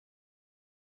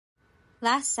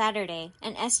Last Saturday,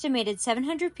 an estimated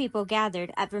 700 people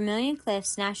gathered at Vermillion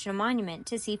Cliffs National Monument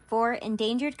to see 4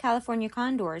 endangered California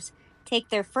condors take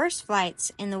their first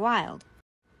flights in the wild.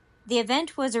 The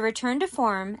event was a return to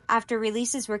form after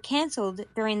releases were canceled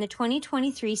during the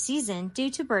 2023 season due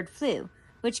to bird flu,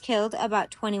 which killed about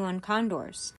 21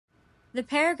 condors. The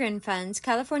Peregrine Fund's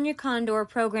California Condor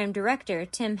Program Director,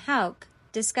 Tim Houck,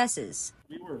 discusses.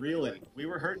 We were reeling. We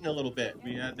were hurting a little bit.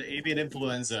 We had the avian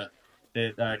influenza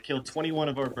that killed 21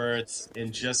 of our birds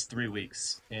in just 3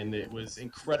 weeks, and it was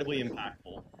incredibly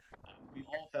impactful. We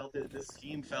all felt it, this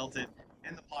team felt it,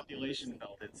 and the population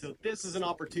felt it. So this is an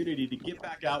opportunity to get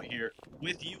back out here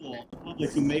with you all, the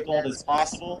public who make all this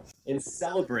possible, and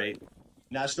celebrate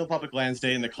National Public Lands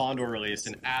Day and the Condor release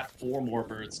and add 4 more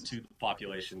birds to the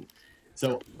population.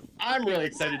 So I'm really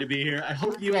excited to be here. I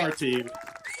hope you are, team.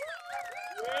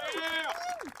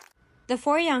 The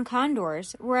 4 young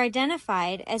condors were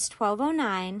identified as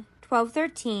 1209,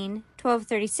 1213,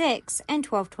 1236, and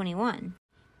 1221.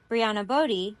 Brianna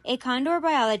Bodie, a condor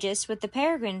biologist with the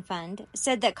Peregrine Fund,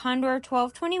 said that Condor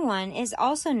 1221 is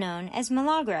also known as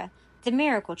Malagra, the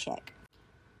miracle chick.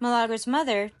 Malagra's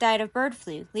mother died of bird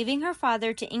flu, leaving her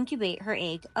father to incubate her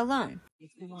egg alone.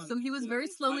 So he was very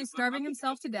slowly starving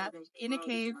himself to death in a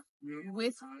cave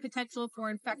with potential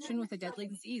for infection with a deadly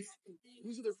disease.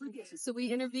 So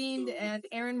we intervened, and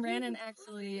Aaron Rannon,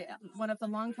 actually one of the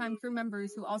longtime crew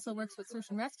members who also works with search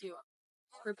and rescue,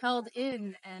 repelled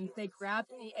in, and they grabbed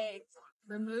the egg,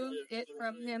 removed it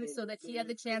from him so that he had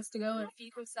the chance to go and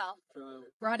feed himself,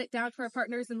 brought it down to our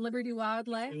partners in Liberty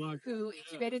Wildlife, who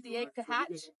incubated the egg to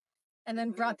hatch, and then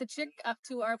brought the chick up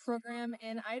to our program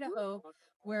in Idaho,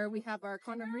 where we have our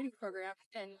condor breeding program,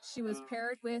 and she was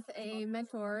paired with a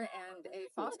mentor and a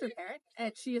foster parent,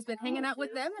 and she has been hanging out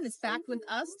with them and is back with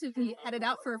us to be headed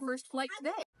out for her first flight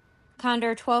today.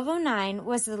 Condor 1209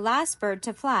 was the last bird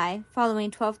to fly,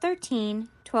 following 1213,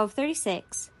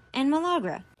 1236, and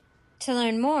Malagra. To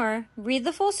learn more, read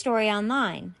the full story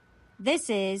online. This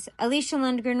is Alysha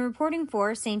Lundgren reporting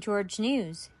for St. George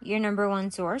News, your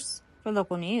 #1 source for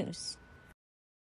local news.